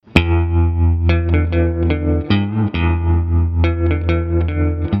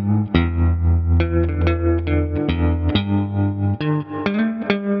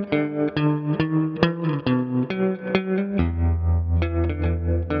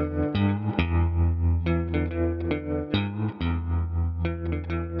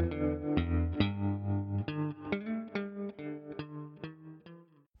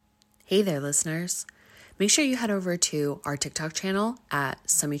Hey there, listeners. Make sure you head over to our TikTok channel at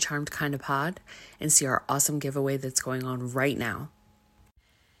Semi-Charmed Kinda Pod and see our awesome giveaway that's going on right now.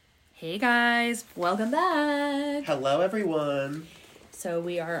 Hey guys, welcome back. Hello, everyone. So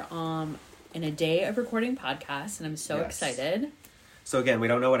we are in a day of recording podcasts, and I'm so excited. So again, we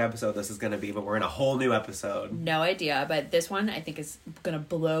don't know what episode this is going to be, but we're in a whole new episode. No idea, but this one I think is going to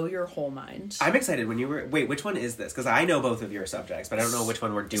blow your whole mind. I'm excited. Wait, which one is this? Because I know both of your subjects, but I don't know which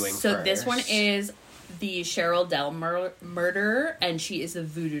one we're doing So first. this one is the Cheryl Dell murder, and she is the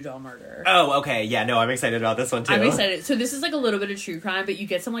Voodoo doll murderer. Oh, okay. Yeah, no, I'm excited about this one too. I'm excited. So this is like a little bit of true crime, but you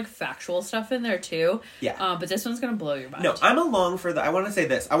get some like factual stuff in there too. Yeah. But this one's gonna blow your mind. No, I'm along for the. I want to say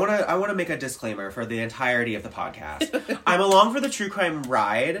this. I want to make a disclaimer for the entirety of the podcast. I'm along for the true crime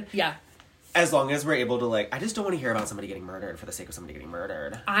ride. Yeah. As long as we're able to, like, I just don't want to hear about somebody getting murdered for the sake of somebody getting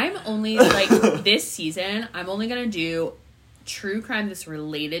murdered. I'm only like this season. I'm only gonna do true crime that's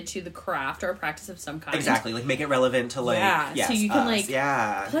related to the craft or practice of some kind. Exactly, like make it relevant to like so you can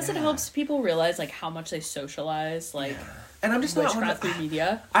us. Plus it helps people realize like how much they socialize like and I'm just witchcraft through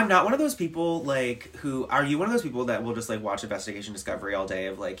media. I'm not one of those people like who are you one of those people that will just like watch Investigation Discovery all day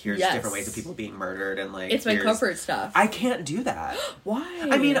of like here's different ways of people being murdered and like it's my comfort stuff. I can't do that. Why?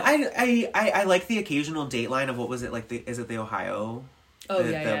 I mean I like the occasional Dateline of what was it like is it the Ohio? Oh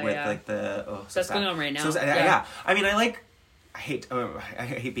with yeah. Like the that's going on right now. So, yeah. I mean I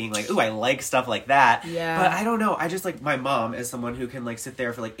hate being like, ooh, I like stuff like that. Yeah. But I don't know. I just like my mom is someone who can like sit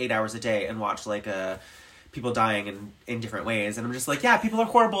there for like 8 hours a day and watch like people dying in different ways, and I'm just like, yeah, people are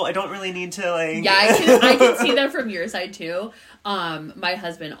horrible. I don't really need to like. Yeah, I can see that from your side too. My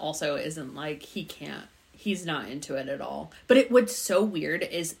husband also isn't like he's not into it at all. But what's so weird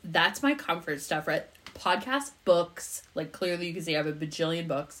is that's my comfort stuff, right? Podcasts, books, like clearly you can see I have a bajillion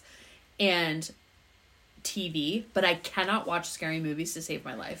books, and TV, but I cannot watch scary movies to save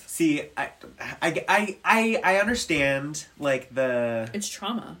my life. See, I understand like it's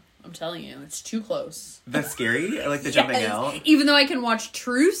trauma. I'm telling you, it's too close. That's scary. I like the jumping out. Even though I can watch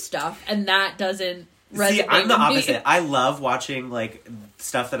true stuff, and that doesn't resonate. See, I'm the with me. opposite. I love watching like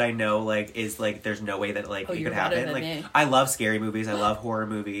stuff that I know like is like there's no way that like it could happen. Like me. I love scary movies. I love horror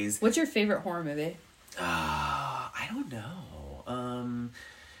movies. What's your favorite horror movie? I don't know.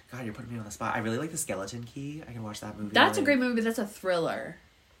 God, you're putting me on the spot. I really like The Skeleton Key. I can watch that movie. That's a great movie, but that's a thriller.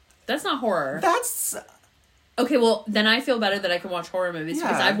 That's not horror. That's... Okay, well, then I feel better that I can watch horror movies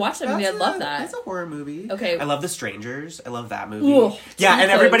because I've watched that movie. I love that. That's a horror movie. Okay. I love The Strangers. I love that movie. Ooh, yeah, and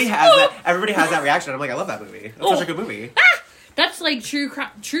everybody has that. Everybody has that reaction. I'm like, I love that movie. That's such a good movie. That's like true.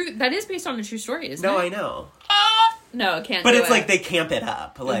 That is based on a true story, isn't it? No, I know. No, it can't. But it's like they camp it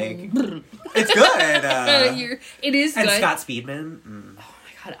up. Like it's good. It is and good. Scott Speedman. Oh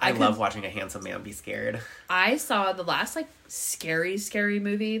my god, I love watching a handsome man be scared. I saw the last like scary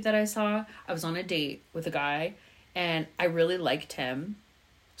movie that I saw. I was on a date with a guy, and I really liked him.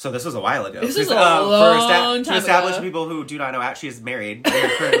 So this was a while ago. This was a long time to establish ago. People who do not know, she is married.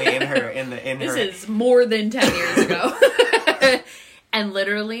 They're currently This is more than 10 years ago. And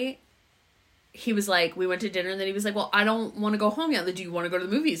literally, he was like, we went to dinner, and then he was like, well, I don't want to go home yet. Do you want to go to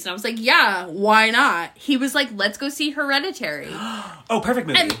the movies? And I was like, yeah, why not? He was like, let's go see Hereditary. Oh, perfect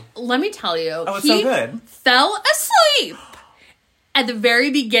movie. And let me tell you, oh, it's so good. Fell asleep. At the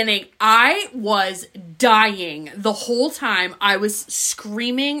very beginning, I was dying the whole time. I was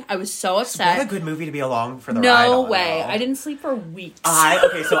screaming. I was so upset. What a good movie to be along for the ride. No way. I didn't sleep for weeks. So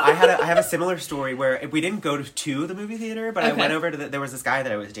I have a similar story where we didn't go to the movie theater, but I went over to there was this guy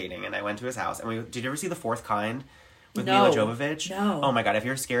that I was dating, and I went to his house, and did you ever see The Fourth Kind? With Mila Jovovich? No. Oh my god, if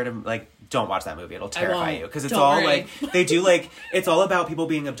you're scared of, like, don't watch that movie. It'll terrify you. Because it's Don't worry. it's all about people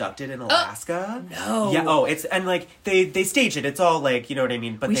being abducted in Alaska. No. Yeah, and, like, they stage it. It's all, like, you know what I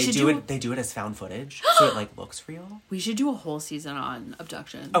mean? But they do it as found footage, so it, like, looks real. We should do a whole season on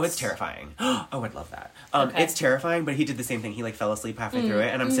abductions. Oh, it's terrifying. Oh, I'd love that. Okay. It's terrifying, but he did the same thing. He, like, fell asleep halfway through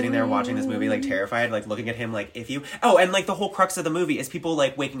it, and I'm sitting there watching this movie, like, terrified, like, looking at him, like, and, like, the whole crux of the movie is people,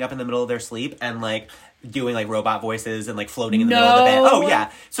 like, waking up in the middle of their sleep and, like, doing like robot voices and like floating in the middle of the bed. Oh yeah.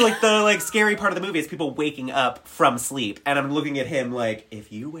 So like the like scary part of the movie is people waking up from sleep, and I'm looking at him like,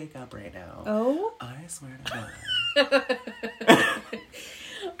 if you wake up right now, I swear to God.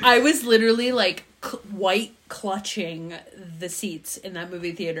 I was literally like white clutching the seats in that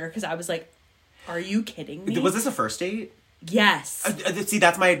movie theater because I was like, are you kidding me? Was this a first date? Yes. See,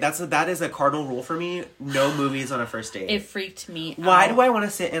 that is a cardinal rule for me. No movies on a first date. It freaked me out. Why do I want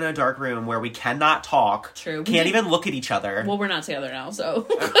to sit in a dark room where we cannot talk? True. Can't even look at each other. Well, we're not together now, so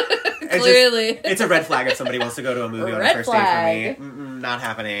clearly. It's a red flag if somebody wants to go to a movie on a first date for me. Not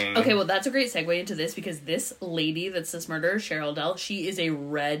happening. Okay, well, that's a great segue into this because this lady that's this murderer, Cheryl Dell, she is a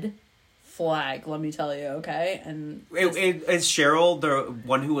red flag, let me tell you, okay? And is Cheryl the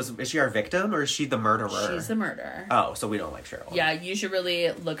one who was... Is she our victim, or is she the murderer? She's the murderer. Oh, so we don't like Cheryl. Yeah, you should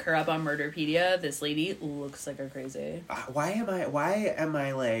really look her up on Murderpedia. This lady looks like her crazy. Why am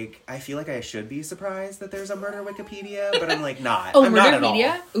I like... I feel like I should be surprised that there's a murder Wikipedia, but I'm like, not. Oh, I'm not at all.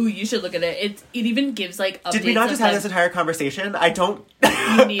 Murderpedia? Ooh, you should look at it. It even gives, like, updates. Did we not just have this entire conversation? I don't...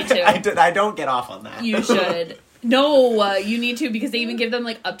 You need to. I don't get off on that. You should. No, you need to, because they even give them,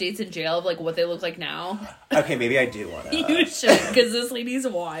 like, updates in jail of, like, what they look like now. Okay, maybe I do want to. You should, because this lady's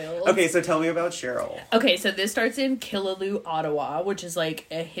wild. Okay, so tell me about Cheryl. Okay, so this starts in Killaloe, Ottawa, which is, like,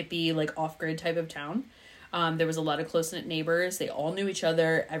 a hippie, like, off-grid type of town. There was a lot of close-knit neighbors. They all knew each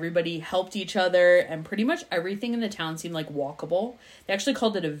other. Everybody helped each other. And pretty much everything in the town seemed, like, walkable. They actually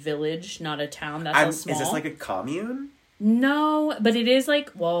called it a village, not a town. That's how small. Is this, like, a commune? No, but it is,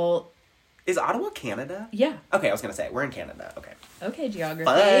 like, well... Is Ottawa Canada? Yeah. Okay, I was going to say, we're in Canada. Okay. Okay, geography.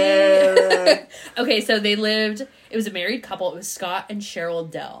 Okay, so they lived... It was a married couple. It was Scott and Cheryl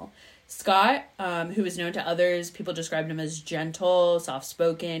Dell. Scott, who was known to others, people described him as gentle,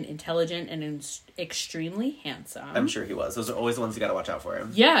 soft-spoken, intelligent, and extremely handsome. I'm sure he was. Those are always the ones you gotta watch out for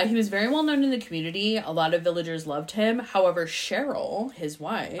him. Yeah, he was very well known in the community. A lot of villagers loved him. However, Cheryl, his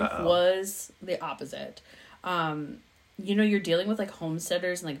wife, was the opposite. You know, you're dealing with, like,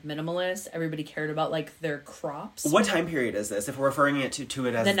 homesteaders and, like, minimalists. Everybody cared about, like, their crops. What time period is this, if we're referring it to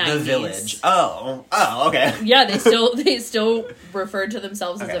it as the 90s. Village? Oh, okay. Yeah, they still referred to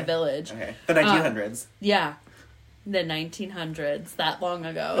themselves as a village. Okay. The 1900s. Yeah. The 1900s. That long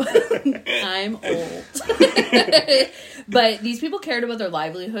ago. I'm old. But these people cared about their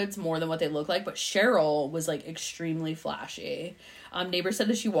livelihoods more than what they looked like. But Cheryl was, like, extremely flashy. Neighbors said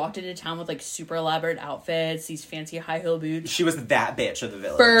that she walked into town with, like, super elaborate outfits, these fancy high-heel boots. She was that bitch of the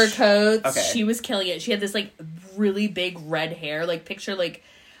village. Fur coats. Okay. She was killing it. She had this, like, really big red hair. Like, picture, like,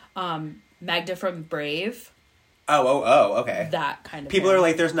 Magda from Brave. Oh, okay. That kind of People hair. are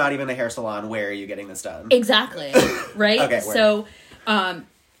like, there's not even a hair salon. Where are you getting this done? Exactly. Right? Okay, so,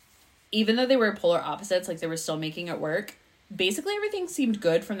 even though they were polar opposites, like, they were still making it work. Basically, everything seemed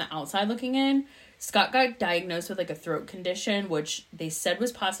good from the outside looking in. Scott got diagnosed with, like, a throat condition, which they said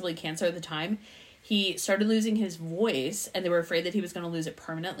was possibly cancer at the time. He started losing his voice, and they were afraid that he was going to lose it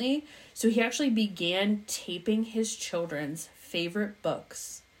permanently. So he actually began taping his children's favorite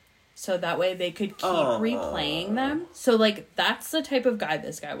books, so that way they could keep replaying them. So, like, that's the type of guy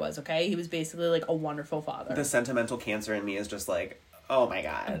this guy was, okay? He was basically, like, a wonderful father. The sentimental cancer in me is just like, oh my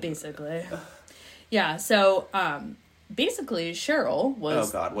god. Basically. Yeah, so, basically, Cheryl was...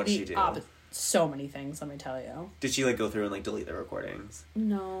 Oh god, what did she do? So many things, let me tell you. Did she, like, go through and, like, delete the recordings?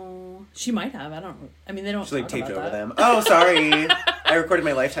 No. She might have. I mean, they don't She, like, talk taped about over that. them. Oh, sorry. I recorded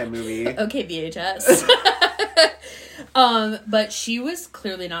my Lifetime movie. Okay, VHS. But she was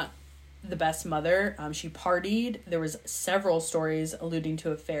clearly not the best mother. She partied. There was several stories alluding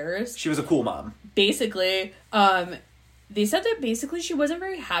to affairs. She was a cool mom. Basically, they said that basically she wasn't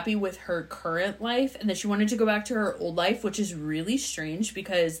very happy with her current life and that she wanted to go back to her old life, which is really strange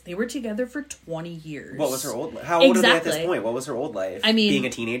because they were together for 20 years. What was her old life? How old are they at this point? What was her old life? I mean... Being a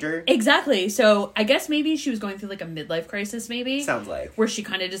teenager? Exactly. So I guess maybe she was going through, like, a midlife crisis, maybe. Took like. Where she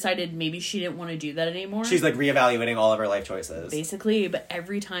kind of decided maybe she didn't want to do that anymore. She's, like, reevaluating all of her life choices. Basically, but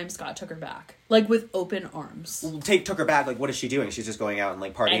every time Scott took her back. Like, with open arms. Took her back, like, what is she doing? She's just going out and,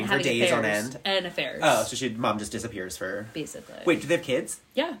 like, partying for days on end? And affairs. Oh, so mom just disappears for... Basically. Wait, do they have kids?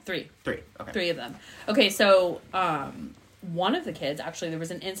 Yeah, 3. 3, okay. 3 of them. Okay, so, one of the kids, actually, there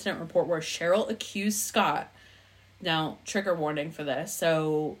was an incident report where Cheryl accused Scott. Now, trigger warning for this.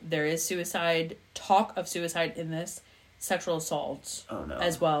 So, there is talk of suicide in this, sexual assault. Oh, no.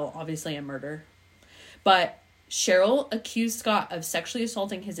 As well, obviously, and murder. But Cheryl accused Scott of sexually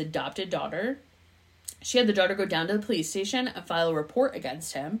assaulting his adopted daughter. She had the daughter go down to the police station and file a report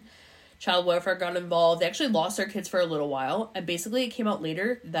against him. Child welfare got involved. They actually lost their kids for a little while. And basically, it came out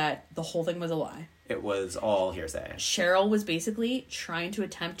later that the whole thing was a lie. It was all hearsay. Cheryl was basically trying to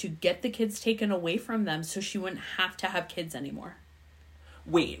attempt to get the kids taken away from them so she wouldn't have to have kids anymore.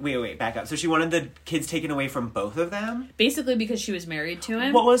 Wait, back up. So she wanted the kids taken away from both of them? Basically because she was married to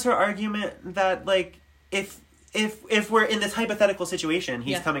him. What was her argument that, like, if we're in this hypothetical situation,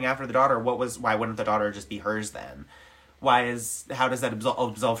 he's coming after the daughter, why wouldn't the daughter just be hers then? How does that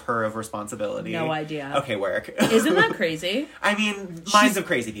absolve her of responsibility? No idea. Okay, work. Isn't that crazy? I mean, minds of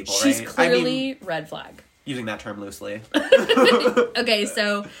crazy people, right? She's clearly red flag. Using that term loosely. Okay,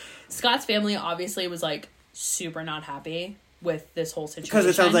 so Scott's family obviously was, like, super not happy with this whole situation. Because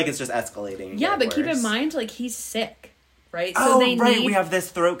it sounds like it's just escalating. Yeah, but worse. keep in mind, like, he's sick, right? So we have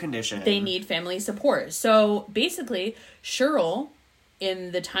this throat condition. They need family support. So, basically, Cheryl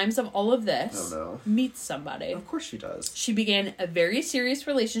in the times of all of this, Oh, no. meets somebody. Of course she does. She began a very serious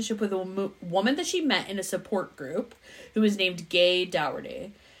relationship with a woman that she met in a support group who was named Gay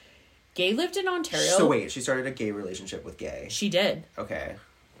Dougherty. Gay lived in Ontario. So wait, she started a gay relationship with Gay. She did. Okay.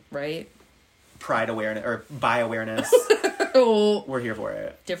 Right? Pride awareness, or bi awareness. Oh, We're here for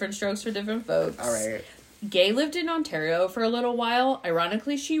it. different strokes for different folks. All right. Gay lived in Ontario for a little while.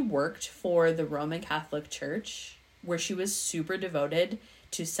 Ironically, she worked for the Roman Catholic Church, where she was super devoted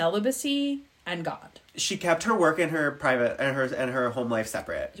to celibacy and God. She kept her work and her private and her home life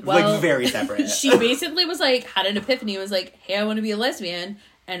separate. Well, like very separate. She basically was like, had an epiphany, was like, hey, I want to be a lesbian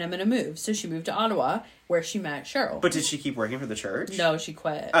and I'm going to move. So she moved to Ottawa, where she met Cheryl. But did she keep working for the church? No, she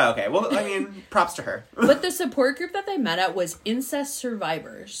quit. Oh, okay. Well, I mean, props to her. But the support group that they met at was incest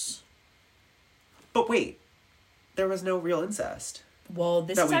survivors. But wait, there was no real incest. Well,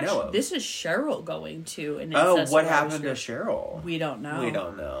 this That is we know actually of. this is Cheryl going to an Oh, incest what survivors happened group. to Cheryl? We don't know. We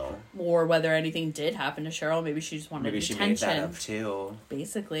don't know. Or whether anything did happen to Cheryl. Maybe she just wanted Maybe she attention. made that up too.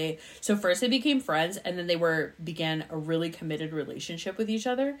 Basically. So first they became friends, and then they began a really committed relationship with each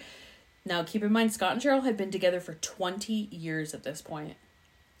other. Now, keep in mind, Scott and Cheryl had been together for 20 years at this point.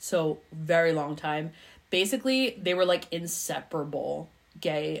 So, very long time. Basically, they were, like, inseparable,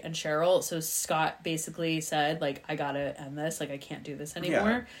 Gay and Cheryl. So, Scott basically said, like, I gotta end this. Like, I can't do this anymore.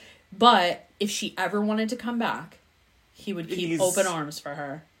 Yeah. But if she ever wanted to come back, he would keep He's- open arms for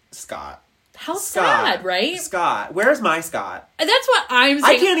her. Scott. How Scott. sad, right? Scott. Where's my Scott? And that's what I'm I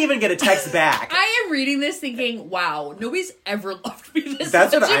saying. can't even get a text back. I am reading this thinking, wow, nobody's ever loved me this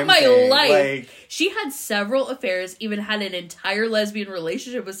That's much what in I'm my saying, life. like- She had several affairs, even had an entire lesbian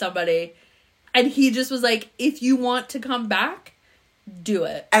relationship with somebody, and he just was like, if you want to come back, do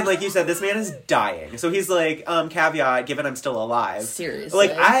it. And like you said, this man is dying. So he's like, caveat, given I'm still alive. Seriously.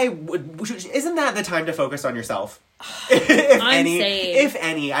 Like, isn't that the time to focus on yourself? I'm saying. If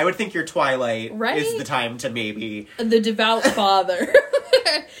any, I would think your Twilight Right? is the time to maybe. The devout father.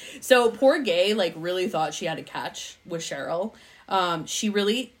 So poor Gay, like, really thought she had a catch with Cheryl. She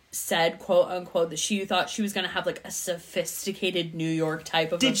really said, quote unquote, that she thought she was going to have, like, a sophisticated New York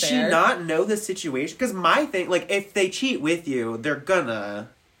type of Did affair. she not know the situation? Because my thing, like, if they cheat with you, they're gonna.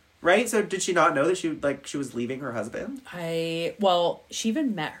 Right? So did she not know that she was leaving her husband? Well, she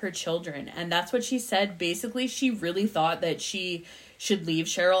even met her children, and that's what she said. Basically, she really thought that she should leave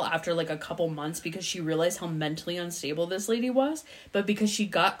Cheryl after like a couple months because she realized how mentally unstable this lady was. But because she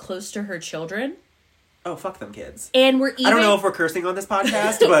got close to her children, Oh, fuck them kids. and we're even, I don't know if we're cursing on this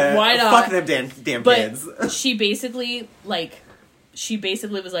podcast, but Why not? fuck them damn but kids. she basically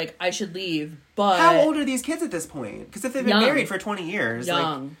was like, I should leave. But How old are these kids at this point? Because if they've been Young. married for 20 years,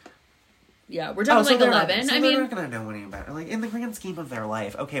 young. Yeah, we're talking so like they're 11. So I they're mean, not gonna know any better. Like in the grand scheme of their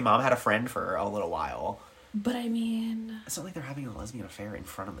life, okay, mom had a friend for a little while. but I mean, It's not like they're having a lesbian affair in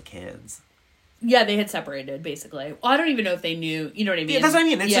front of the kids. yeah, they had separated basically. Well, I don't even know if they knew. You know what I mean? Yeah, that's what I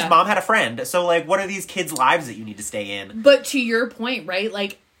mean. It's Yeah. just mom had a friend. So like, what are these kids' lives that you need to stay in? But to your point, right?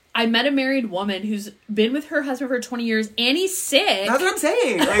 Like, I met a married woman who's been with her husband for 20 years, and he's sick. That's what I'm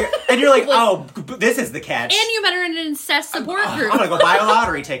saying. Like, and you're like, oh, this is the catch. And you met her in an incest support group. I'm gonna go buy a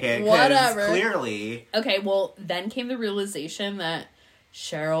lottery ticket. 'Cause Whatever. Clearly, Okay, well, then came the realization that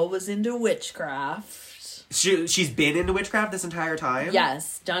Cheryl was into witchcraft. she's been into witchcraft this entire time.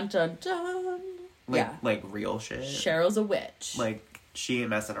 Yes. Dun, dun, dun. Yeah. like real shit. Cheryl's a witch. Like she ain't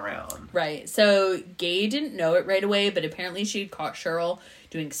messing around. Right. So Gay didn't know it right away, but apparently she'd caught Cheryl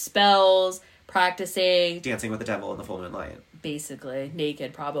doing spells, practicing, Dancing with the devil in the full moonlight. basically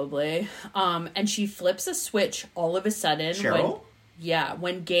naked probably. And she flips a switch all of a sudden. Cheryl?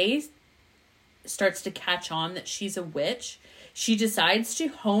 When Gay starts to catch on that she's a witch, she decides to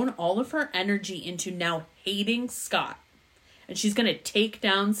hone all of her energy into now hating Scott. And she's going to take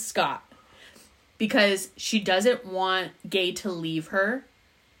down Scott. Because she doesn't want Gay to leave her.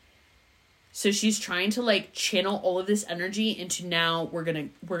 So she's trying to like channel all of this energy into now we're gonna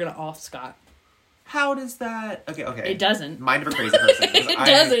off Scott. How does that? Okay. It doesn't. Mind of a crazy person. It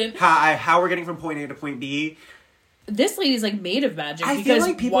doesn't. How we're getting from point A to point B. This lady's like made of magic I feel because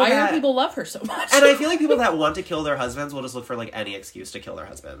like people why that- are people love her so much? And I feel like people that want to kill their husbands will just look for like any excuse to kill their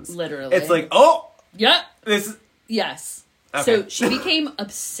husbands. Literally. It's like, oh, Yep. this. Yes. Okay. So she became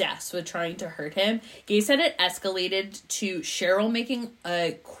obsessed with trying to hurt him. Gay said it escalated to Cheryl making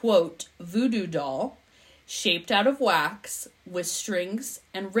a, quote, voodoo doll shaped out of wax with strings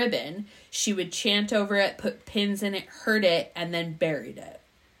and ribbon. She would chant over it, put pins in it, hurt it, and then buried it.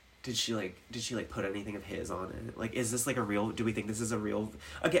 did she put anything of his on it? Like, is this like a real, do we think this is a real,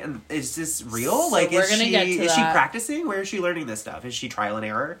 again, is this real? So like, we're gonna get to is she that. practicing? Where is she learning this stuff? Is she trial and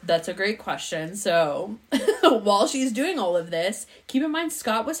error? That's a great question. So, while she's doing all of this, keep in mind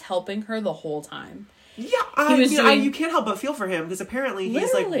Scott was helping her the whole time. Yeah, you can't help but feel for him, because apparently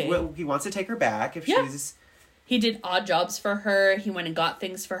he's like, he wants to take her back if she's... He did odd jobs for her. He went and got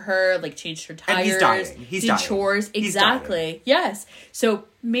things for her, like changed her tires. And he's dying. He's did dying. chores. Exactly. He's dying. Yes. So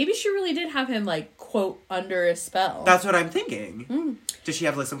maybe she really did have him, like, quote, under a spell. That's what I'm thinking. Does she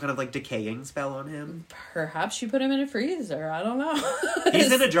have like some kind of like decaying spell on him? Perhaps she put him in a freezer. I don't know.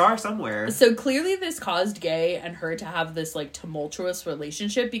 He's in a jar somewhere. So clearly this caused Gay and her to have this like tumultuous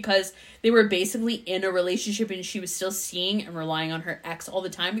relationship, because they were basically in a relationship and she was still seeing and relying on her ex all the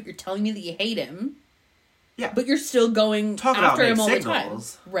time. But you're telling me that you hate him. Yeah. But you're still going after him all the time.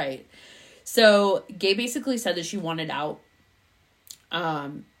 Right. So Gay basically said that she wanted out.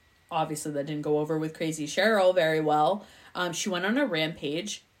 Obviously that didn't go over with Crazy Cheryl very well. She went on a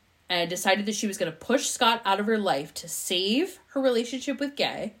rampage and decided that she was going to push Scott out of her life to save her relationship with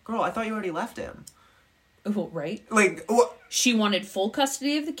Gay. Girl, I thought you already left him. Oh, right. Like, what? She wanted full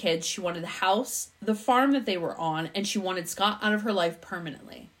custody of the kids. She wanted the house, the farm that they were on, and she wanted Scott out of her life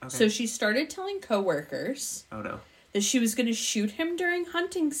permanently. Okay. So she started telling coworkers that she was going to shoot him during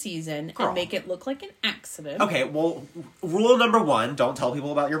hunting season and make it look like an accident. Okay, well, rule number 1, don't tell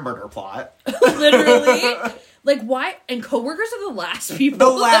people about your murder plot. Literally. Like, why? And coworkers are the last people. The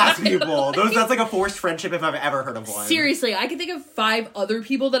last people. That's like a forced friendship if I've ever heard of one. Seriously, I can think of 5 other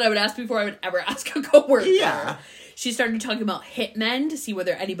people that I would ask before I would ever ask a coworker. Yeah. She started talking about hitmen to see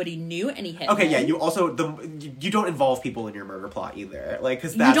whether anybody knew any hitmen. Okay, yeah, you also, you don't involve people in your murder plot either. Like,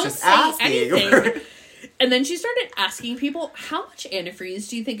 because that's just asking. Anything. And then she started asking people, how much antifreeze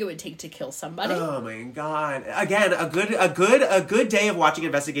do you think it would take to kill somebody? Oh my god. Again, a good day of watching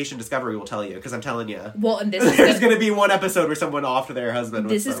Investigation Discovery will tell you, because I'm telling you. Well, and there's going to be one episode where someone offed their husband.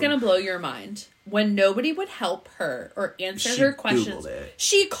 This is going to blow your mind. When nobody would help her or answer her questions,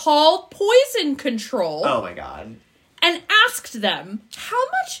 she called poison control. Oh my god. And asked them, how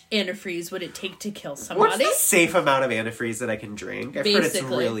much antifreeze would it take to kill somebody? What's the safe amount of antifreeze that I can drink? I've heard it's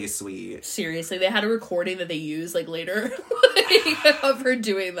really sweet. Seriously, they had a recording that they used, like, later of her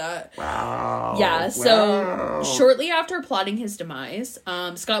doing that. Wow. Yeah, so shortly after plotting his demise,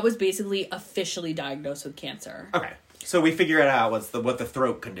 Scott was basically officially diagnosed with cancer. Okay. So we figure out what the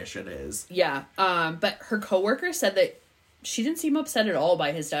throat condition is. Yeah, but her coworker said that she didn't seem upset at all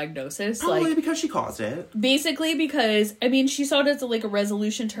by his diagnosis. Probably because she caused it. Basically because, I mean, she saw it as a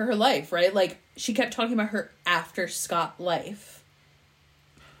resolution to her life, right? Like, she kept talking about her after Scott life.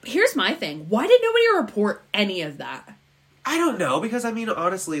 Here's my thing. Why did nobody report any of that? I don't know, because, I mean,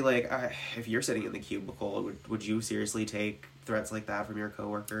 honestly, like, if you're sitting in the cubicle, would you seriously take threats like that from your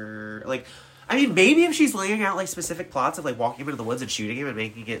coworker? Like, I mean, maybe if she's laying out, like, specific plots of, like, walking him into the woods and shooting him and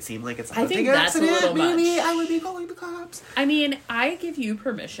making it seem like it's a hunting accident, a little maybe much. I would be calling the cops. I mean, I give you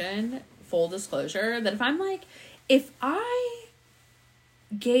permission, full disclosure, that if I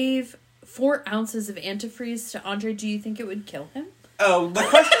gave 4 ounces of antifreeze to Andre, do you think it would kill him? Oh, the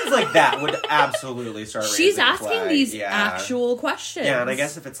questions like that would absolutely start raising She's asking these yeah. actual questions. Yeah, and I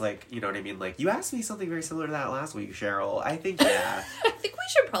guess if it's like, you know what I mean? Like, you asked me something very similar to that last week, Cheryl. I think, yeah. I think we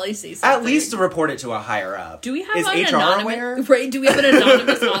should probably say something. At least to report it to a higher up. Do we have Is an HR anonymous... aware? Right, do we have an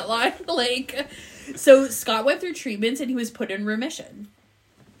anonymous hotline? So Scott went through treatments and he was put in remission.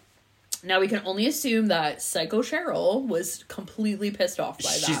 Now, we can only assume that Psycho Cheryl was completely pissed off by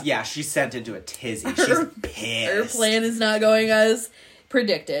that. Yeah, she's sent into a tizzy. She's pissed. Her plan is not going as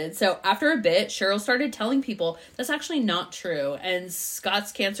predicted. So, after a bit, Cheryl started telling people that's actually not true. And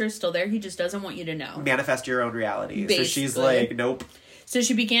Scott's cancer is still there. He just doesn't want you to know. Manifest your own reality. Basically. So she's like, nope. So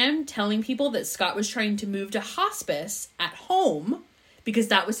she began telling people that Scott was trying to move to hospice at home because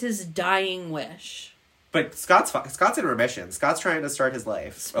that was his dying wish. But Scott's in remission. Scott's trying to start his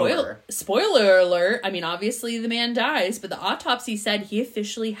life. Spoiler alert. I mean, obviously the man dies, but the autopsy said he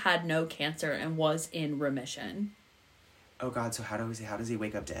officially had no cancer and was in remission. Oh God, so how does he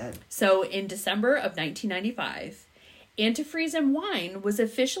wake up dead? So in December of 1995, antifreeze and wine was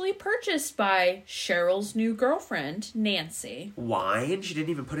officially purchased by Cheryl's new girlfriend, Nancy. Wine? She didn't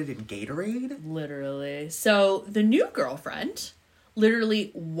even put it in Gatorade? Literally. So the new girlfriend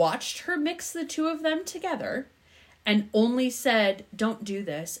literally watched her mix the two of them together and only said, don't do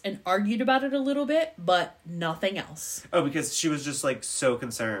this, and argued about it a little bit, but nothing else. Oh, because she was just, like, so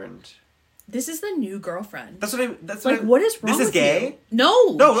concerned. This is the new girlfriend. That's what I. That's like, what is wrong? This is with gay. You?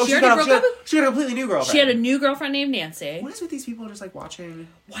 No, no. She got a completely new girlfriend. She had a new girlfriend named Nancy. What is with these people just like watching?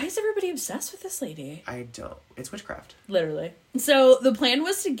 Why is everybody obsessed with this lady? I don't. It's witchcraft. Literally. So the plan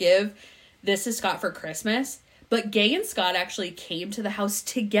was to give this to Scott for Christmas, but Gay and Scott actually came to the house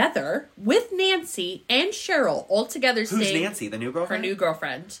together with Nancy and Cheryl all together. Who's Nancy? The new girlfriend? Her new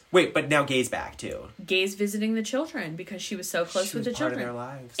girlfriend. Wait, but now Gay's back too. Gay's visiting the children because she was so close with the children. Part of their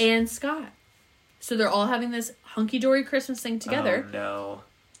lives. And Scott. So they're all having this hunky-dory Christmas thing together. Oh, no.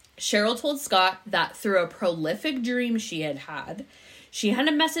 Cheryl told Scott that through a prolific dream she had, she had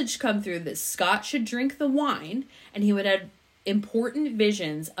a message come through that Scott should drink the wine and he would have important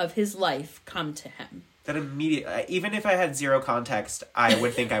visions of his life come to him. That even if I had zero context, I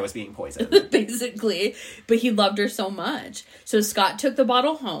would think I was being poisoned. Basically. But he loved her so much. So Scott took the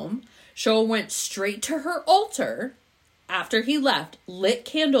bottle home. Cheryl went straight to her altar after he left, lit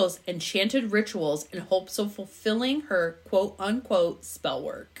candles and chanted rituals in hopes of fulfilling her quote-unquote spell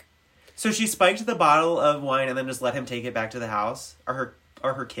work. So she spiked the bottle of wine and then just let him take it back to the house? Are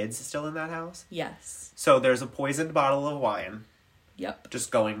her kids still in that house? Yes. So there's a poisoned bottle of wine. Yep.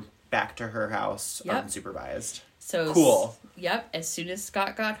 Just going back to her house unsupervised. So cool. Yep. As soon as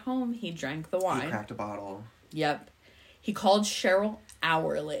Scott got home, he drank the wine. He cracked a bottle. Yep. He called Cheryl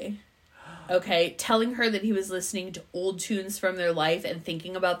hourly. Okay, telling her that he was listening to old tunes from their life and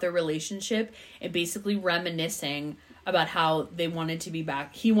thinking about their relationship and basically reminiscing about how they wanted to be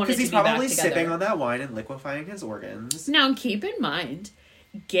back. He wanted to be back together. Because he's probably sipping on that wine and liquefying his organs. Now, keep in mind,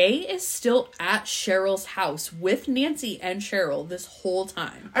 Gay is still at Cheryl's house with Nancy and Cheryl this whole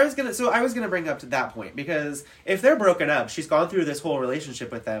time. I was gonna bring up to that point, because if they're broken up, she's gone through this whole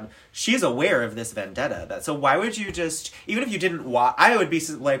relationship with them. She's aware of this vendetta. So why would you just, even if you didn't I would be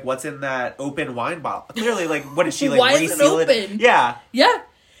like, what's in that open wine bottle? Clearly, like, what did she like? Why is it open? Yeah. Yeah.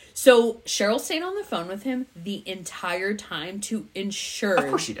 So Cheryl stayed on the phone with him the entire time to ensure of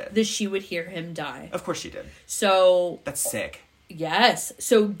course she did. that she would hear him die. Of course she did. So that's sick. Yes.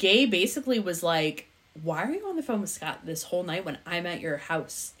 So Gay basically was like, why are you on the phone with Scott this whole night when I'm at your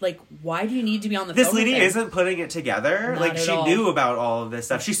house? Like, why do you need to be on the phone with him? This lady isn't putting it together. Not like, she knew about all of this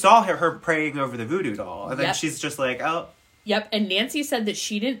stuff. She saw her praying over the voodoo doll. And then she's just like, oh. Yep. And Nancy said that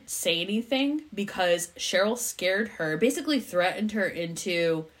she didn't say anything because Cheryl scared her, basically threatened her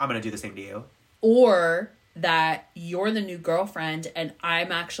into, I'm going to do the same to you. Or that you're the new girlfriend and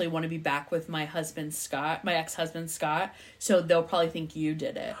I'm actually want to be back with my husband Scott, my ex-husband Scott, so they'll probably think you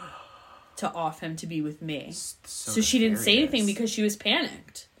did it to off him to be with me. So she didn't say anything because she was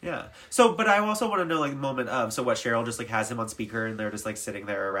panicked. Yeah. So, but I also want to know, like, the moment of, so what, Cheryl just, like, has him on speaker and they're just, like, sitting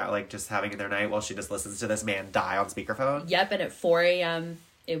there around, like, just having their night while she just listens to this man die on speakerphone? Yep, and at 4 a.m.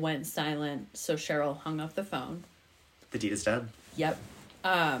 it went silent, so Cheryl hung up the phone. The deed is done. Yep.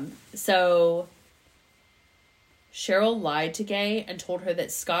 So Cheryl lied to Gay and told her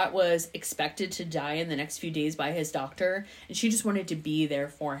that Scott was expected to die in the next few days by his doctor, and she just wanted to be there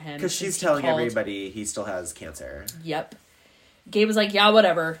for him. Because she's telling everybody he still has cancer. Yep. Gay was like, yeah,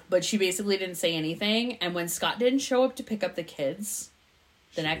 whatever, but she basically didn't say anything, and when Scott didn't show up to pick up the kids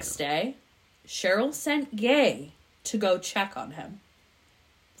the next day, Cheryl sent Gay to go check on him.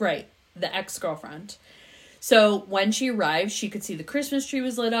 Right, the ex-girlfriend. So when she arrived, she could see the Christmas tree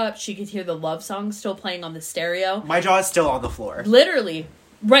was lit up. She could hear the love song still playing on the stereo. My jaw is still on the floor. Literally.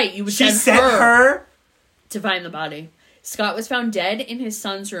 Right, you would send her to find the body. Scott was found dead in his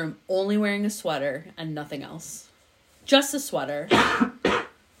son's room, only wearing a sweater and nothing else. Just a sweater.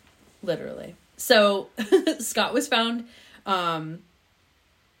 Literally. So Scott was found...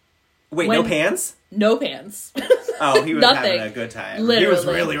 Wait, no pants? No pants. Oh, he was having a good time. Literally. He was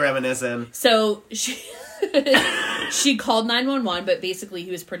really reminiscing. So she called 911, but basically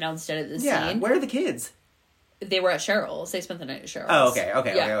he was pronounced dead at the scene. Yeah, where are the kids? They were at Cheryl's. They spent the night at Cheryl's. Oh,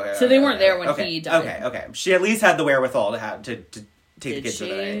 okay. So they weren't there when he died. Okay. She at least had the wherewithal to take the kids to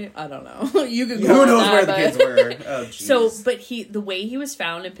the night. I don't know. You could. Who knows where the kids were? Oh, jeez. So, but the way he was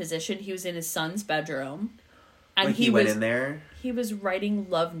found and positioned, he was in his son's bedroom, and like he went in there. He was writing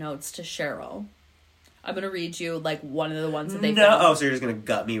love notes to Cheryl. I'm going to read you, like, one of the ones that they found. Oh, so you're just going to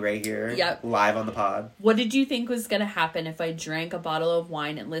gut me right here? Yep. Live on the pod? What did you think was going to happen if I drank a bottle of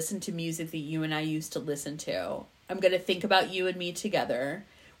wine and listened to music that you and I used to listen to? I'm going to think about you and me together.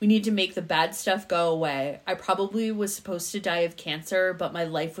 We need to make the bad stuff go away. I probably was supposed to die of cancer, but my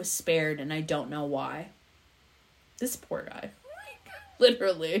life was spared, and I don't know why. This poor guy.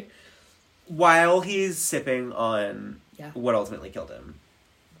 Literally. While he's sipping on what ultimately killed him.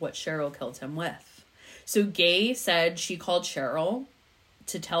 What Cheryl killed him with. So Gay said she called Cheryl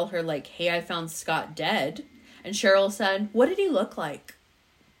to tell her, like, hey, I found Scott dead. And Cheryl said, what did he look like?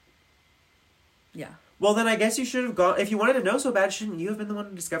 Yeah. Well, then I guess you should have gone... If you wanted to know so bad, shouldn't you have been the one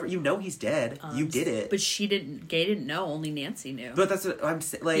to discover... You know he's dead. You did it. But Gay didn't know. Only Nancy knew. But that's what I'm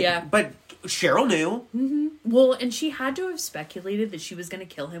saying. Like, yeah. But Cheryl knew. Mm-hmm. Well, and she had to have speculated that she was going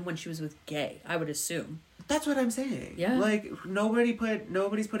to kill him when she was with Gay, I would assume. That's what I'm saying. Yeah. Like,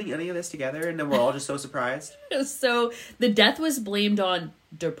 nobody's putting any of this together, and then we're all just so surprised. So, the death was blamed on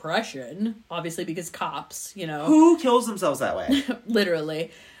depression, obviously because cops, you know. Who kills themselves that way?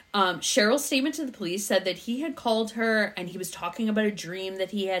 Literally. Cheryl's statement to the police said that he had called her and he was talking about a dream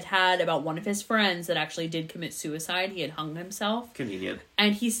that he had about one of his friends that actually did commit suicide. He had hung himself. Convenient.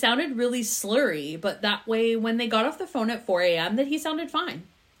 And he sounded really slurry, but that way when they got off the phone at 4 a.m. that he sounded fine.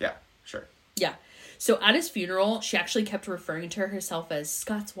 Yeah, sure. Yeah. So at his funeral, she actually kept referring to herself as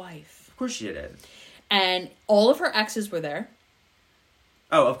Scott's wife. Of course she did. And all of her exes were there.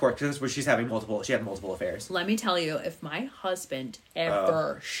 Oh, of course, because she had multiple affairs. Let me tell you, if my husband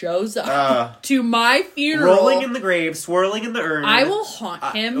ever shows up to my funeral... Rolling in the grave, swirling in the urn... I will haunt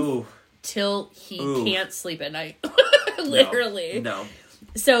him till he can't sleep at night. Literally. No.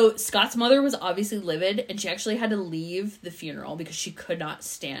 So, Scott's mother was obviously livid, and she actually had to leave the funeral because she could not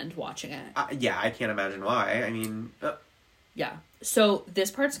stand watching it. Yeah, I can't imagine why. I mean... Yeah. So, this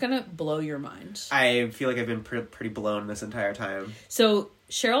part's gonna blow your mind. I feel like I've been pretty blown this entire time. So,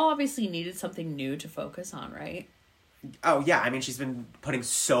 Cheryl obviously needed something new to focus on, right? Oh, yeah. I mean, she's been putting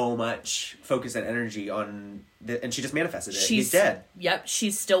so much focus and energy on... and she just manifested it. He's dead. Yep.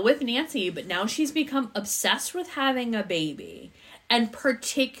 She's still with Nancy, but now she's become obsessed with having a baby. And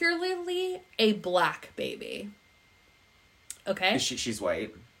particularly a black baby. Okay? She's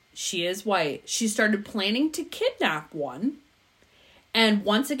white. She is white. She started planning to kidnap one. And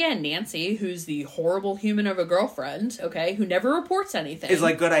once again, Nancy, who's the horrible human of a girlfriend, okay, who never reports anything. Is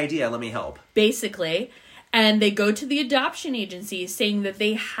like, good idea, let me help. Basically. And they go to the adoption agency saying that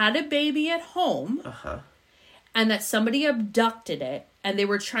they had a baby at home. Uh-huh. And that somebody abducted it. And they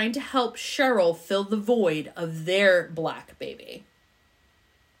were trying to help Cheryl fill the void of their black baby.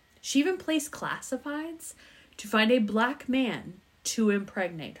 She even placed classifieds to find a black man to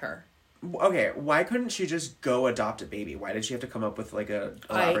impregnate her. Okay, why couldn't she just go adopt a baby? Why did she have to come up with, like, a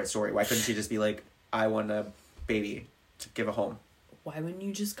elaborate story? Why couldn't she just be like, I want a baby to give a home? Why wouldn't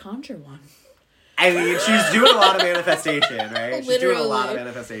you just conjure one? I mean, she's doing a lot of manifestation, right? She's Literally. doing a lot of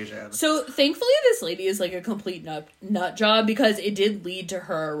manifestation. So, thankfully, this lady is, like, a complete nut job because it did lead to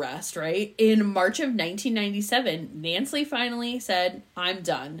her arrest, right? In March of 1997, Nancy finally said, I'm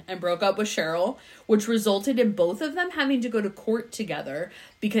done, and broke up with Cheryl, which resulted in both of them having to go to court together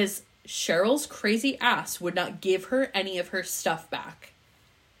because Cheryl's crazy ass would not give her any of her stuff back.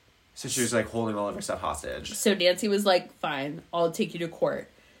 So she was, like, holding all of her stuff hostage. So Nancy was like, fine, I'll take you to court.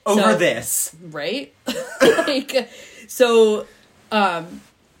 Over this. Right? Like, so,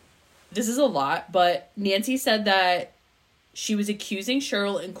 this is a lot, but Nancy said that she was accusing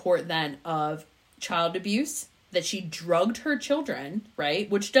Cheryl in court then of child abuse, that she drugged her children, right?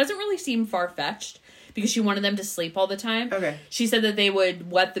 Which doesn't really seem far-fetched because she wanted them to sleep all the time. Okay. She said that they would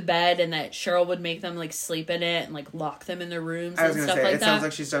wet the bed and that Cheryl would make them, like, sleep in it and, like, lock them in their rooms and stuff like that. It sounds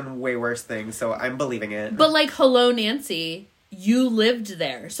like she's done way worse things, so I'm believing it. But, like, hello, Nancy, you lived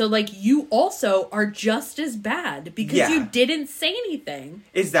there. So, like, you also are just as bad because you didn't say anything.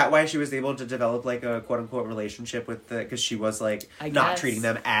 Is that why she was able to develop, like, a quote-unquote relationship with because she was, like, not treating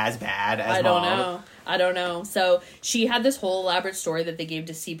them as bad as Mom? I don't know. So, she had this whole elaborate story that they gave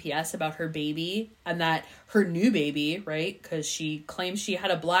to CPS about her baby and that her new baby, right, because she claims she had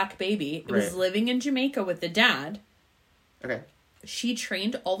a black baby, it was living in Jamaica with the dad. Okay. She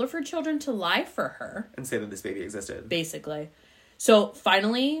trained all of her children to lie for her. And say that this baby existed. Basically. So,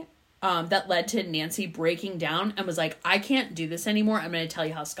 finally, that led to Nancy breaking down and was like, I can't do this anymore. I'm going to tell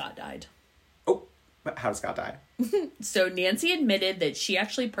you how Scott died. Oh, how did Scott die? So, Nancy admitted that she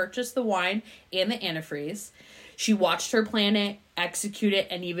actually purchased the wine and the antifreeze. She watched her plan it, execute it,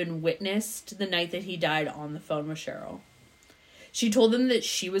 and even witnessed the night that he died on the phone with Cheryl. She told them that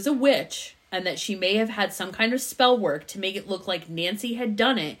she was a witch and that she may have had some kind of spell work to make it look like Nancy had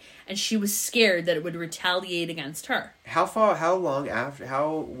done it, and she was scared that it would retaliate against her. How far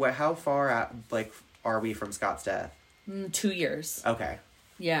are we from Scott's death? 2 years. Okay.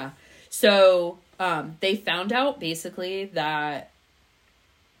 Yeah. So, they found out, basically, that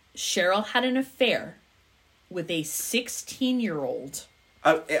Cheryl had an affair with a 16-year-old.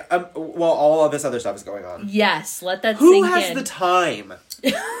 Well, all of this other stuff is going on. Yes, let that Who sink in. Who has the time?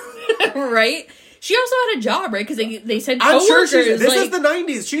 Right? She also had a job, right? Because they said I'm coworkers. sure this is the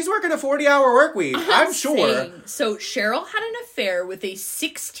 90s. She's working a 40-hour work week. I'm sure. Saying, so Cheryl had an affair with a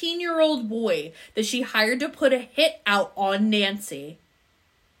 16-year-old boy that she hired to put a hit out on Nancy.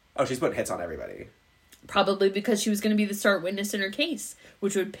 Oh, she's putting hits on everybody. Probably because she was going to be the star witness in her case,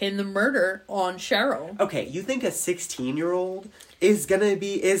 which would pin the murder on Cheryl. Okay, you think a 16-year-old is gonna,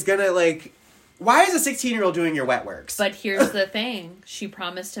 like... Why is a 16-year-old doing your wet works? But here's the thing. She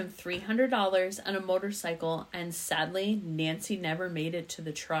promised him $300 and a motorcycle, and sadly, Nancy never made it to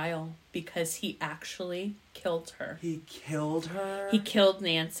the trial because he actually killed her. He killed her? He killed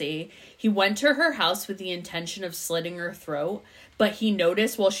Nancy. He went to her house with the intention of slitting her throat, but he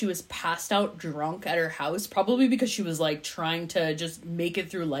noticed while she was passed out drunk at her house, probably because she was, like, trying to just make it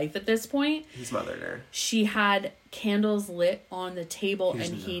through life at this point. He smothered her. She had candles lit on the table,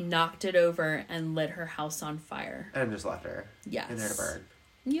 and he knocked it over and lit her house on fire. And just left her. Yes. In there to burn.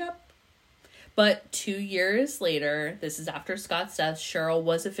 Yep. But 2 years later, this is after Scott's death, Cheryl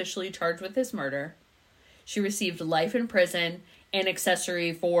was officially charged with his murder. She received life in prison and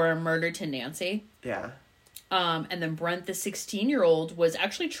accessory for murder to Nancy. Yeah. And then Brent, the 16-year-old, was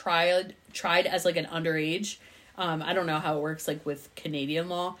actually tried as, like, an underage. I don't know how it works, like, with Canadian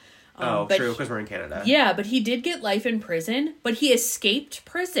law. But true, because we're in Canada. Yeah, but he did get life in prison, but he escaped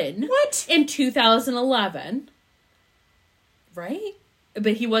prison. What? In 2011. Right?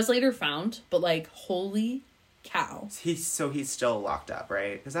 But he was later found, but, like, holy cow. He's still locked up,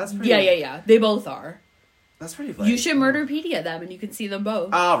 right? Because that's pretty... Yeah. They both are. That's pretty funny. You should Murderpedia them, and you can see them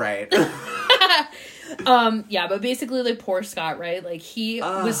both. All right. Yeah, but basically, like, poor Scott, right? Like, he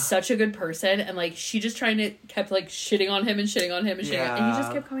was such a good person, and, like, she just kept, like, shitting on him and shitting on him and shitting on him, and he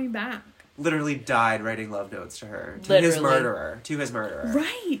just kept coming back. Literally died writing love notes to her. To his murderer.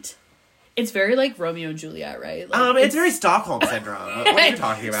 Right. It's very, like, Romeo and Juliet, right? Like, it's very Stockholm Syndrome. What are you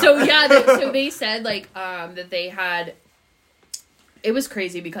talking about? So, yeah, they said, like, that they had... It was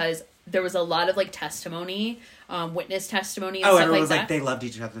crazy because there was a lot of, like, testimony, witness testimony and stuff everyone like was that. like, they loved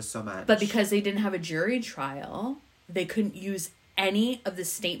each other so much. But because they didn't have a jury trial, they couldn't use any of the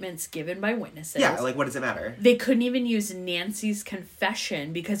statements given by witnesses. Yeah, like, what does it matter? They couldn't even use Nancy's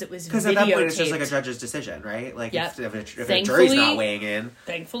confession because it was videotaped. Because at that point, it's just, like, a judge's decision, right? Like, yep. if a jury's not weighing in.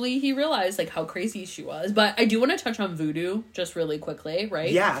 Thankfully, he realized, like, how crazy she was. But I do want to touch on Voodoo just really quickly,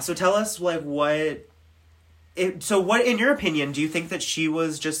 right? Yeah, so tell us, like, what, in your opinion, do you think that she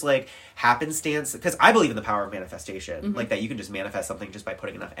was just, like, happenstance? Because I believe in the power of manifestation. Mm-hmm. Like, that you can just manifest something just by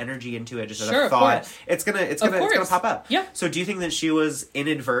putting enough energy into it, just as a thought. It's gonna pop up. Yeah. So do you think that she was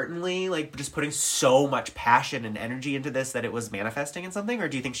inadvertently, like, just putting so much passion and energy into this that it was manifesting in something? Or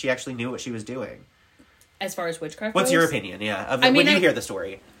do you think she actually knew what she was doing? As far as witchcraft What's goes? your opinion, when you hear the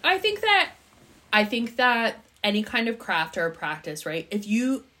story? I think that any kind of craft or practice, right? If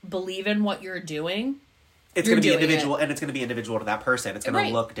you believe in what you're doing... It's going to be individual, and it's going to be individual to that person. It's going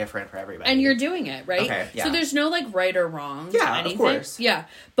to look different for everybody. And you're doing it, right? Okay, yeah. So there's no, like, right or wrong to anything. Of course. Yeah.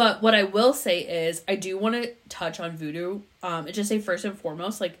 But what I will say is, I do want to touch on Voodoo, and just say first and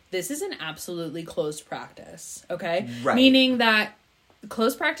foremost, like, this is an absolutely closed practice, okay? Right. Meaning that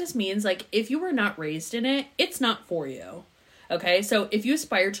closed practice means, like, if you were not raised in it, it's not for you, okay? So if you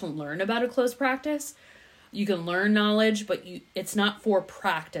aspire to learn about a closed practice... You can learn knowledge, but it's not for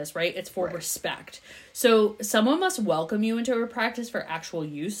practice, right? It's for respect. So someone must welcome you into a practice for actual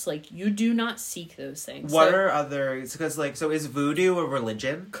use. Like, you do not seek those things. What are other... Because, like, so is voodoo a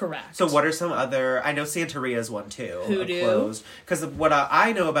religion? Correct. So what are some other... I know Santeria is one, too. Hoodoo. Closed. Because what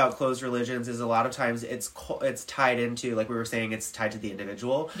I know about closed religions is a lot of times it's tied into, like we were saying, it's tied to the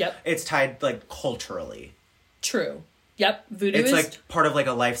individual. Yep. It's tied, like, culturally. True. Yep, voodoo it's is... like part of, like,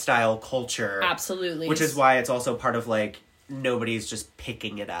 a lifestyle culture. Absolutely. Which is why it's also part of, like, nobody's just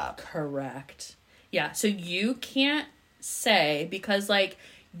picking it up. Correct. Yeah, so you can't say, because, like,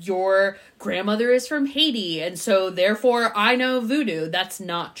 your grandmother is from Haiti, and so, therefore, I know voodoo. That's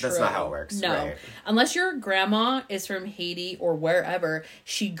not true. That's not how it works. No. Right. Unless your grandma is from Haiti or wherever,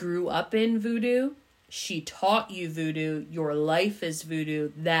 she grew up in voodoo... She taught you voodoo. Your life is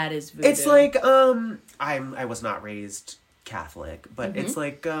voodoo. That is voodoo. It's like, I was not raised Catholic, but it's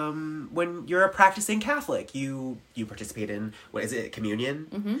like, when you're a practicing Catholic, you participate in, what is it, communion?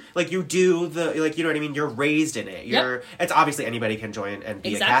 Mm-hmm. Like, you do like, you know what I mean? You're raised in it. It's obviously anybody can join and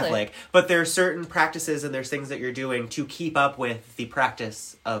be a Catholic, but there's certain practices and there's things that you're doing to keep up with the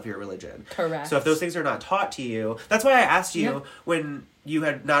practice of your religion. Correct. So if those things are not taught to you, that's why I asked you when you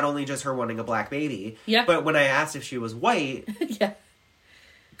had not only just her wanting a black baby, but when I asked if she was white,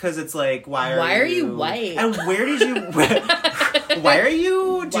 because it's like, why are you white? And where did you? Why are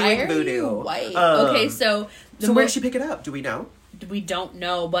you doing voodoo? You white? Okay, so where did she pick it up? Do we know? We don't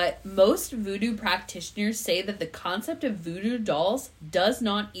know, but most voodoo practitioners say that the concept of voodoo dolls does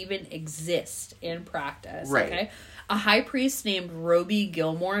not even exist in practice. Right. Okay. A high priest named Roby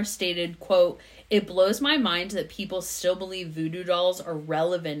Gilmore stated, quote, "It blows my mind that people still believe voodoo dolls are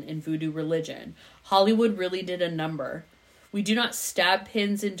relevant in voodoo religion. Hollywood really did a number. We do not stab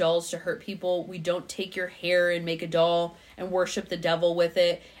pins in dolls to hurt people. We don't take your hair and make a doll and worship the devil with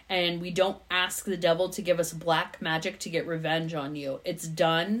it. And we don't ask the devil to give us black magic to get revenge on you. It's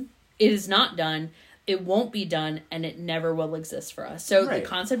done. It is not done. It won't be done. And it never will exist for us." So the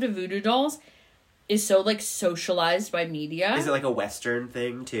concept of voodoo dolls is so, like, socialized by media. Is it like a Western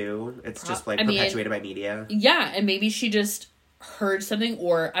thing, too? It's just, like, perpetuated by media? Yeah, and maybe she just heard something,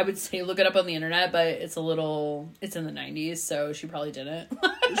 or I would say look it up on the internet, but it's in the 90s, so she probably didn't.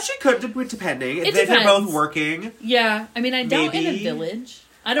 She could, depending. It If they're depends. both working. Yeah, I mean, I doubt in a village.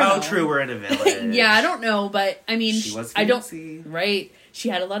 I don't know. Oh, true, we're in a village. Yeah, I don't know, but, I mean, she was fancy. Right. She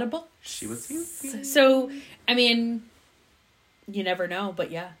had a lot of books. She was fancy. So, I mean, you never know, but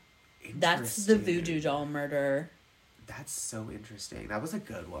yeah. That's the voodoo doll murder. That's so interesting. That was a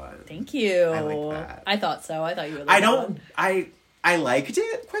good one. Thank you. I like that. I thought so. I thought you would like I liked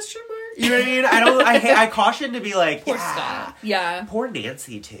it, question mark? You know what I mean? I caution to be like, poor Scott. Yeah. Poor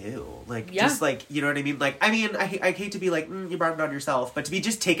Nancy, too. Like, yeah. just like, you know what I mean? Like, I mean, I hate to be like, you brought it on yourself, but to be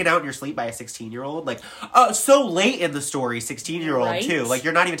just taken out in your sleep by a 16-year-old, like, so late in the story, 16-year-old, right? Too. Like,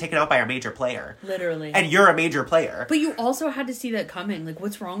 you're not even taken out by a major player. Literally. And you're a major player. But you also had to see that coming. Like,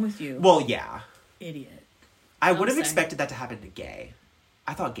 what's wrong with you? Well, yeah. Idiot. I would have expected that to happen to Gay.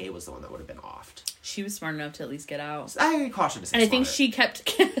 I thought Gay was the one that would have been offed. She was smart enough to at least get out. I caution to say and I think she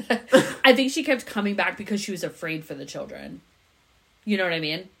kept coming back because she was afraid for the children. You know what I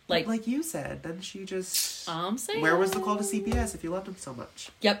mean? Like you said, then she just... I'm saying... Where was the call to CPS if you loved him so much?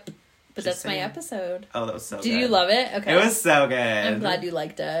 Yep. But just that's saying. my episode. Oh, that was so good. Did you love it? Okay. It was so good. I'm glad you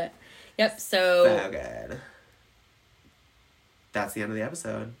liked it. Yep, so... So good. That's the end of the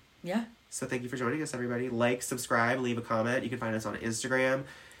episode. Yeah. So thank you for joining us, everybody. Like, subscribe, leave a comment. You can find us on Instagram.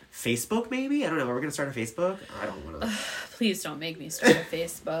 Facebook, maybe? I don't know. Are we going to start a Facebook? I don't want to. Please don't make me start a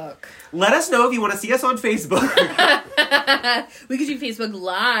Facebook. Let us know if you want to see us on Facebook. We could do Facebook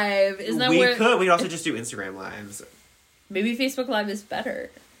Live. Isn't that we where... could. We'd also just do Instagram Lives. Maybe Facebook Live is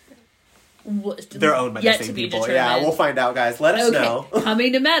better. They're owned by the same people. Determined. Yeah, we'll find out, guys. Let us know.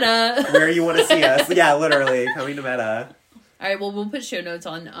 Coming to Meta. Where you want to see us. Yeah, literally. Coming to Meta. All right, well, we'll put show notes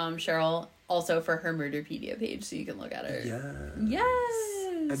on Cheryl also for her Murderpedia page so you can look at her. Yes.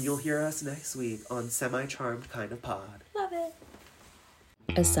 Yes. And you'll hear us next week on Semi-Charmed Kind of Pod. Love it.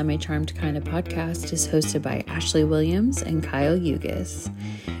 A Semi-Charmed Kind of Podcast is hosted by Ashley Williams and Kyle Ugis.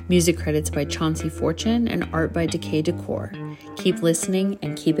 Music credits by Chauncey Fortune and art by Decay Decor. Keep listening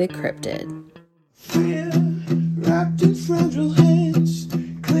and keep it cryptid. We're wrapped in fragile hands,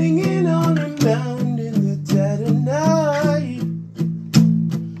 clinging on and bound in the dead of night.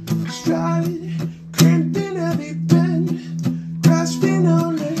 Stride, cramped in every bend, grasping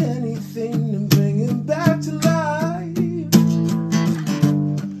onto anything to bring him back to life.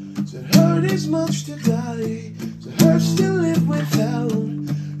 To hurt is much to die, to hurt still live without,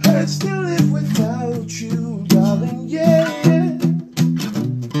 hurt still